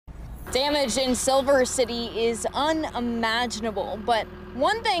Damage in Silver City is unimaginable, but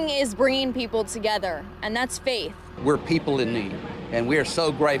one thing is bringing people together, and that's faith. We're people in need, and we are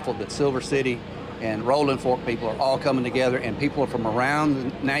so grateful that Silver City and Rolling Fork people are all coming together, and people from around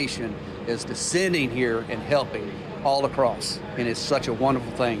the nation is descending here and helping all across, and it's such a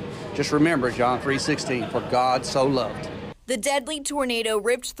wonderful thing. Just remember John 3:16, for God so loved. The deadly tornado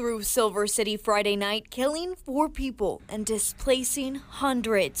ripped through Silver City Friday night, killing 4 people and displacing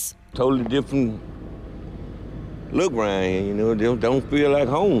hundreds. Totally different look around here, you know, they don't feel like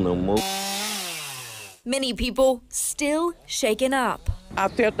home no more. Many people still shaken up. I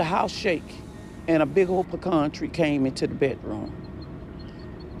felt the house shake, and a big old pecan tree came into the bedroom.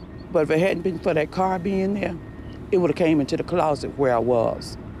 But if it hadn't been for that car being there, it would have came into the closet where I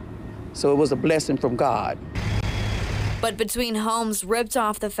was. So it was a blessing from God. But between homes ripped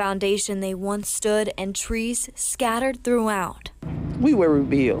off the foundation they once stood and trees scattered throughout, We were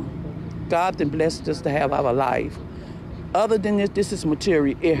revealed. God then blessed us to have our life. Other than this is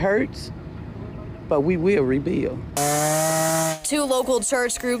material. It hurts, but we will rebuild. 2 local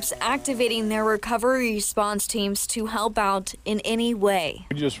church groups activating their recovery response teams to help out in any way.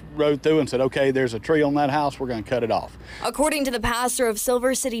 We just rode through and said, okay, there's a tree on that house, we're going to cut it off. According to the pastor of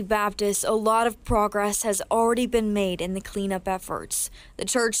Silver City Baptist, a lot of progress has already been made in the cleanup efforts. The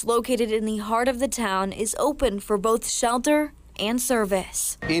church, located in the heart of the town, is open for both shelter and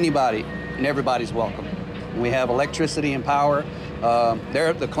service. Anybody and everybody's welcome. We have electricity and power.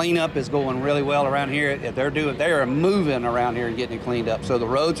 The cleanup is going really well around here. They are moving around here and getting it cleaned up. So the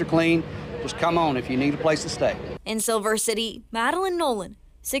roads are clean. Just come on if you need a place to stay. In Silver City, Madeline Nolan,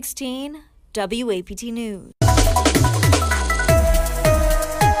 16 WAPT News.